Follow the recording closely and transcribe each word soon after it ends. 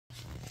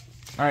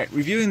Alright,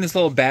 reviewing this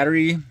little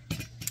battery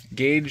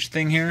gauge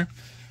thing here.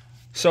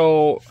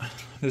 So,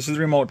 this is the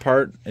remote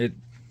part. It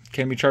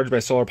can be charged by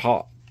solar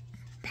power,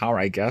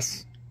 I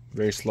guess,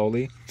 very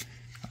slowly.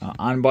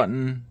 On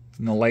button,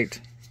 and the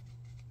light,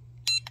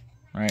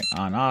 right,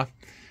 on, off.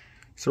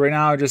 So right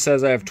now it just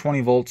says I have 20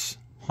 volts,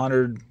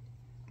 100%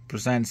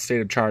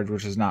 state of charge,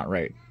 which is not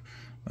right.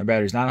 My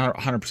battery's not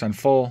 100%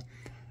 full.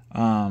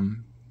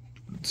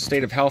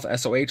 State of health,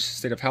 SOH,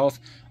 state of health.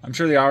 I'm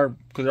sure they are,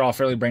 because they're all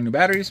fairly brand new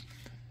batteries.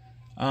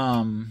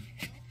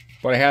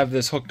 But I have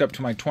this hooked up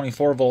to my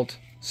 24 volt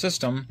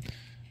system,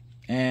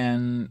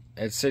 and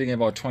it's sitting at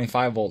about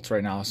 25 volts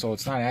right now, so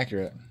it's not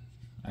accurate.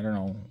 I don't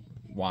know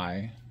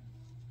why,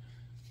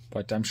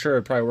 but I'm sure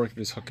it'd probably work if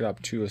you just hook it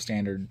up to a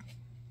standard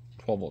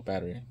 12 volt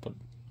battery, but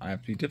I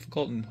have to be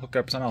difficult and hook it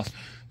up to something else.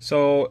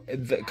 So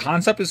the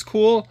concept is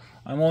cool.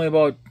 I'm only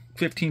about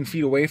 15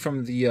 feet away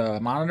from the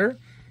monitor,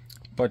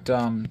 but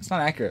it's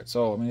not accurate.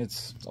 So I mean,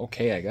 it's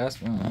okay, I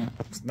guess. I don't know.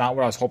 It's not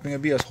what I was hoping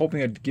it'd be. I was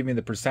hoping it'd give me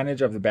the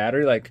percentage of the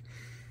battery, like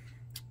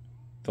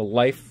the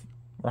life,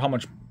 or how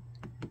much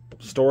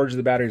storage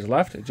the battery is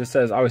left. It just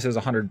says, always says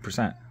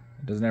 100%.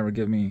 It doesn't ever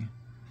give me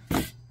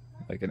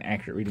like an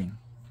accurate reading.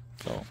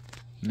 So,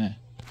 nah.